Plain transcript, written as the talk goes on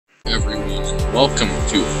Everyone, welcome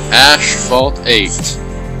to Asphalt 8.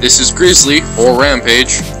 This is Grizzly, or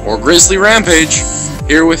Rampage, or Grizzly Rampage,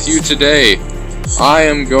 here with you today. I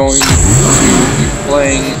am going to be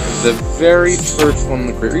playing the very first one in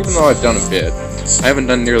the career, even though I've done a bit. I haven't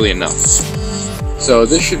done nearly enough. So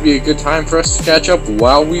this should be a good time for us to catch up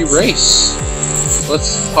while we race.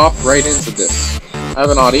 Let's pop right into this. I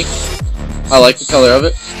have an Audi. I like the color of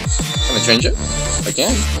it. Can I change it? I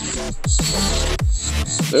can.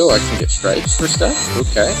 Oh, I can get stripes for stuff?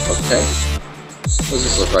 Okay, okay. What does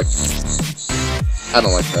this look like? I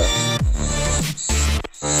don't like that.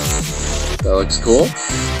 That looks cool.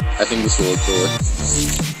 I think this will look cooler.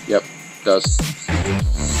 Yep, it does.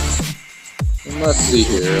 And let's see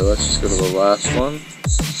here. Let's just go to the last one.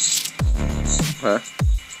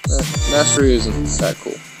 Mastery isn't that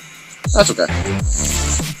cool. That's okay.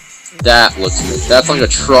 That looks good. That's like a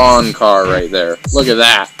Tron car right there. Look at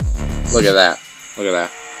that. Look at that. Look at that.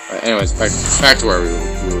 Alright, anyways, back to where we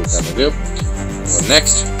were gonna do. Go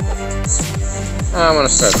next. I'm gonna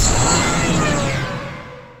start.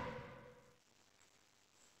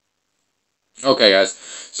 Okay, guys.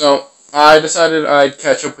 So I decided I'd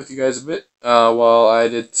catch up with you guys a bit while I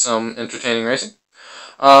did some entertaining racing.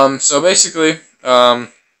 So basically, what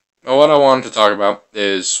I wanted to talk about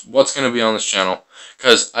is what's going to be on this channel.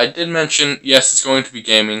 Because I did mention, yes, it's going to be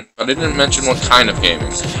gaming, but I didn't mention what kind of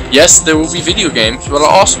gaming. Yes, there will be video games, but it'll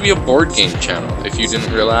also be a board game channel, if you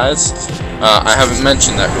didn't realize. I haven't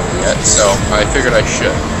mentioned that really yet, so I figured I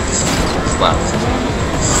should. It's loud.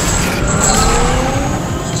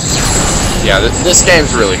 Yeah, this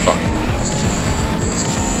game's really fun.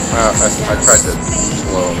 I tried to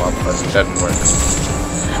blow him up, but it didn't work.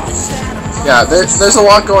 Yeah, there's a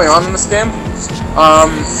lot going on in this game.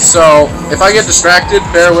 So if I get distracted,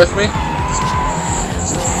 bear with me.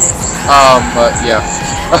 But yeah.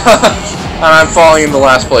 And I'm falling into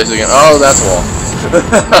last place again. Oh, that's a wall.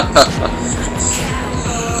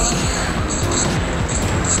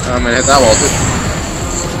 I'm gonna hit that wall too.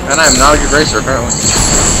 And I'm not a good racer, apparently.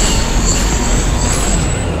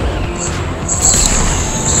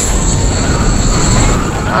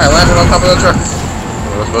 I landed on top of the truck. I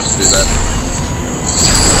was supposed to do that.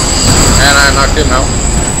 And I knocked him out.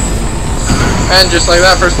 And just like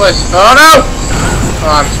that, first place. Oh no!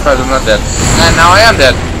 Oh, I'm surprised I'm not dead. And now I am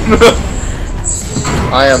dead.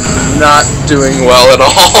 I am not doing well at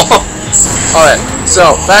all. Alright,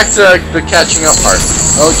 so back to the catching up part.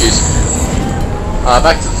 Oh jeez.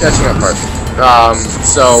 Back to the catching up part.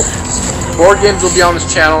 So board games will be on this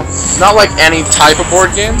channel. Not like any type of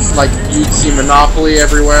board game. Like you'd see Monopoly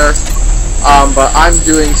everywhere. But I'm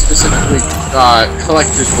doing specifically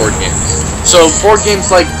collector's board games. So board games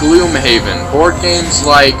like Gloomhaven, board games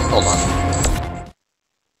like... Hold on.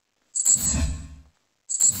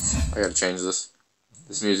 I gotta change this.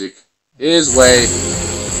 This music is way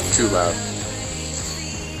too loud.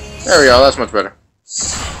 There we go, that's much better.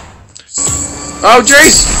 Oh,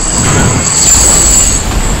 jeez!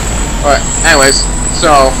 Alright, anyways,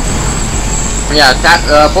 so... Yeah,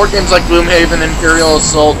 board games like Gloomhaven, Imperial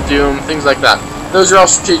Assault, Doom, things like that. Those are all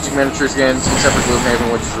strategic miniatures games, except for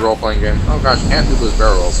Gloomhaven, which is a role-playing game. Oh gosh, I can't do those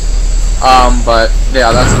barrel rolls. But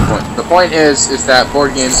yeah, that's the point. The point is that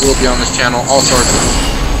board games will be on this channel, all sorts of them.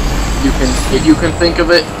 If you can think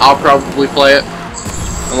of it, I'll probably play it,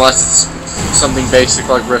 unless it's something basic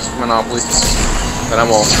like Risk Monopoly. Then I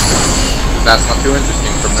won't. That's not too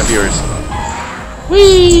interesting for my viewers.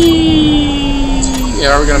 Whee!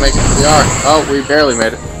 Yeah, are we gonna make it? We are. Oh, we barely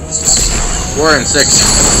made it. We're in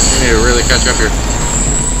 6th. We need to really catch up here.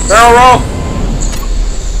 Barrel roll!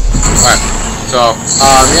 Alright, so,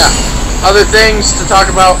 yeah. Other things to talk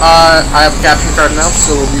about, I have a caption card now,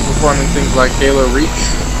 so we'll be performing things like Halo Reach.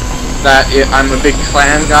 I'm a big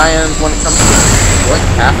clan guy when it comes to... What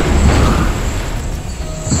happened?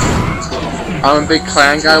 I'm a big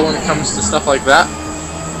clan guy when it comes to stuff like that.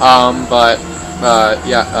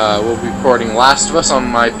 We'll be recording Last of Us on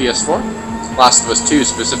my PS4. Last of Us 2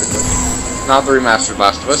 specifically. Not the remastered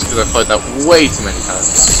Last of Us, because I've played that way too many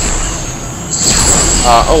times.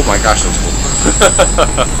 Oh my gosh, that's cool.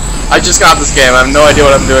 I just got this game, I have no idea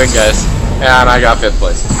what I'm doing, guys. And I got 5th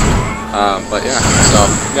place. But yeah, so,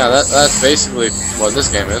 yeah, that's basically what this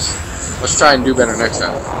game is. Let's try and do better next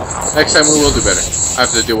time. Next time we will do better. I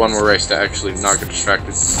have to do one more race to actually not get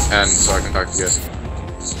distracted, and so I can talk to you guys.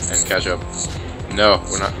 And catch up. No,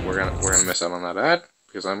 we're not. We're gonna miss out on that ad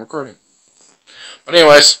because I'm recording. But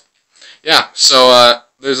anyways, yeah. So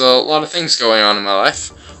there's a lot of things going on in my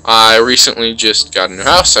life. I recently just got a new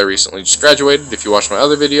house. I recently just graduated. If you watched my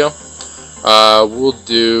other video, we'll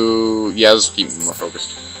do. Yeah, this will keep me more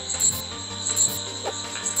focused.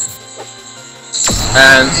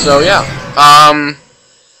 And so, yeah.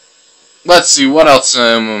 Let's see, what else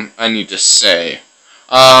I need to say.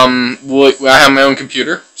 I have my own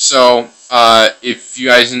computer, so if you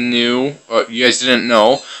guys knew, or you guys didn't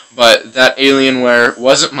know, but that Alienware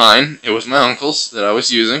wasn't mine. It was my uncle's that I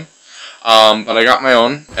was using. But I got my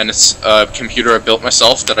own, and it's a computer I built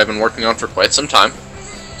myself that I've been working on for quite some time.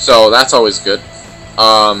 So that's always good.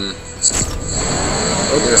 Oh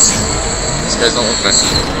dear. These guys don't look nice.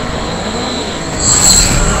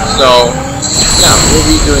 So, yeah, we'll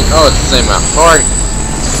be doing... Oh, it's the same map. Sorry.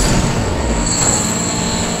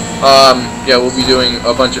 Yeah, we'll be doing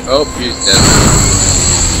a bunch of... Oh, he's dead.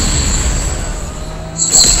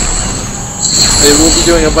 We'll be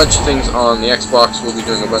doing a bunch of things on the Xbox, we'll be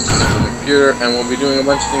doing a bunch of things on the computer, and we'll be doing a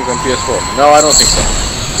bunch of things on PS4. No, I don't think so.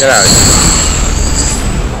 Get out of here.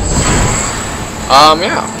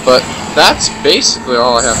 Yeah, but that's basically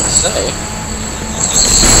all I have to say.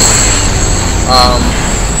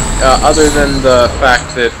 Other than the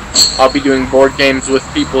fact that I'll be doing board games with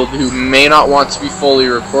people who may not want to be fully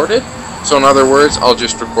recorded. So in other words, I'll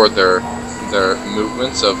just record their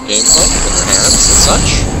movements of gameplay with their hands and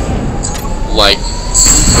such. Like,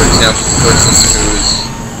 for example, the person who's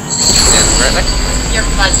standing right next to me. Your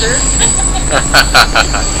buzzer.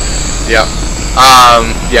 Yeah.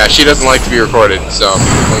 Yeah, she doesn't like to be recorded, so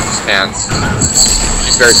like just hands.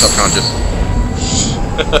 She's very self-conscious.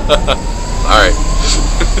 Alright.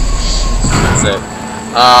 That's it.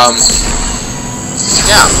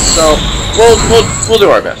 Yeah, so we'll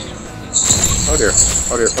do our best. Oh dear.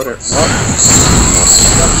 Oh dear. Oh dear. Oh.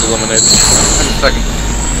 That was eliminated. In a second.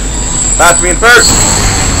 That's me in first!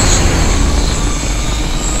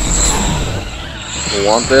 You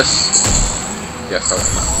want this? Yes,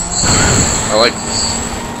 I like this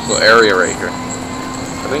little area right here.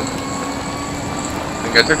 I think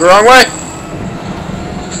I took the wrong way!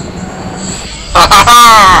 Ha ha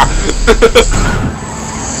ha!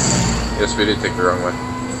 Yes, we did take the wrong way.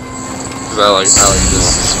 Because I like this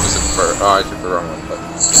specific part. Oh, I took the wrong one, but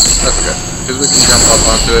that's okay. Because we can jump up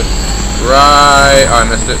onto it. Right! Oh, I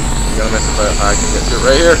missed it. I'm gonna miss it, but I can get to it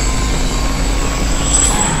right here.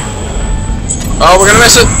 Oh, we're gonna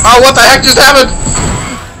miss it! Oh, what the heck just happened?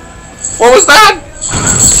 What was that?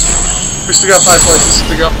 We still got 5 places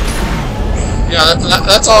to go. Yeah,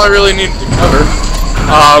 that's all I really needed to cover.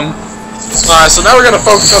 So now we're gonna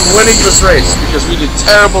focus on winning this race, because we did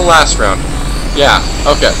terrible last round. Yeah,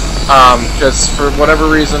 okay. Because for whatever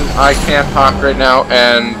reason, I can't talk right now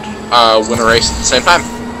and win a race at the same time.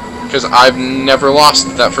 Because I've never lost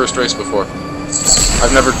that first race before.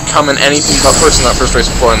 I've never come in anything but first in that first race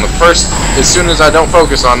before. And the first, as soon as I don't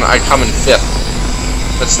focus on it, I come in 5th.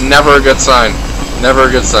 That's never a good sign. Never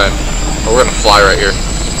a good sign. Oh, we're gonna fly right here.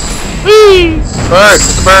 Whee! Bird!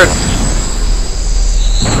 It's a bird!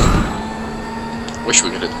 Wish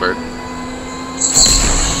we could hit the bird.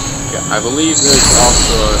 Yeah, I believe there's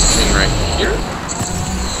also a thing right here.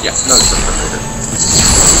 Yeah, no, there's a bird right here.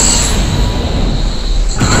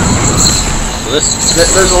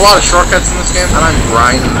 There's a lot of shortcuts in this game, and I'm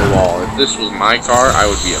grinding the wall. If this was my car, I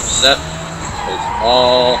would be upset as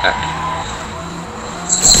all heck.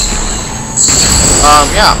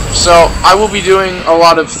 Yeah, so I will be doing a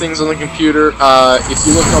lot of things on the computer. If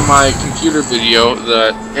you look on my computer video,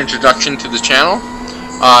 the introduction to the channel,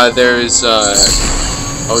 there's,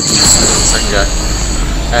 oh geez, the second guy.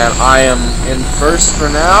 And I am in first for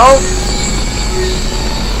now.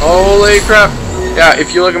 Holy crap. Yeah,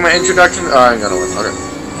 if you look at my introduction, oh, I'm gonna win. Okay.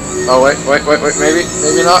 Oh, wait,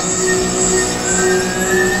 maybe not.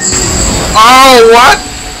 Oh, what?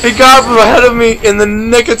 He got ahead of me in the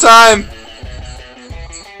nick of time.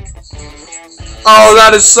 Oh,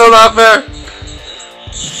 that is so not fair.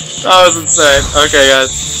 That was insane. Okay,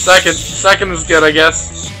 guys. Second is good, I guess.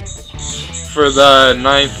 For the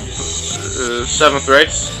 7th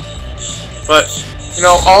race. But, you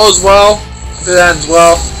know, all is well. It ends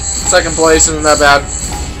well. Second place isn't that bad.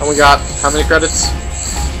 And we got how many credits?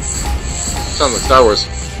 Sounds like Star Wars.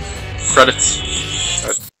 Credits.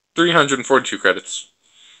 342 credits.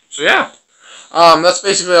 So yeah. That's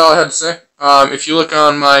basically all I had to say. If you look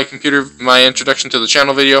on my computer, my introduction to the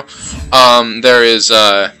channel video, there is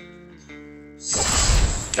oh,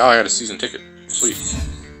 I got a season ticket. Sweet.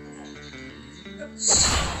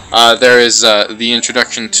 There is the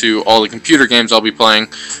introduction to all the computer games I'll be playing.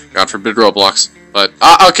 God forbid Roblox. But,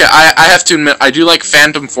 okay, I have to admit, I do like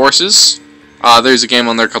Phantom Forces. There's a game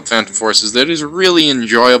on there called Phantom Forces that is really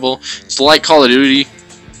enjoyable. It's like Call of Duty.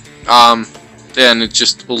 And it's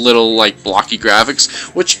just a little, like, blocky graphics,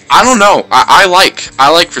 which, I don't know, I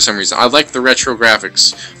like for some reason. I like the retro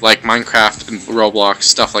graphics, like Minecraft and Roblox,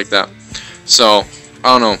 stuff like that. So,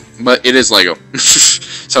 I don't know, but it is Lego.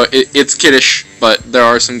 So it's kiddish, but there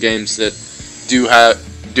are some games that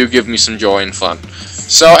do give me some joy and fun.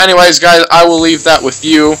 So anyways, guys, I will leave that with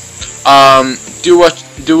you. Do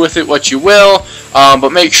with it what you will, but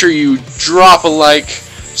make sure you drop a like,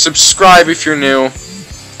 subscribe if you're new,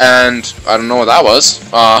 and I don't know what that was,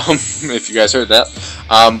 if you guys heard that.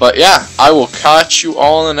 But yeah, I will catch you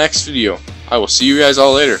all in the next video. I will see you guys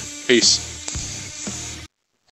all later. Peace.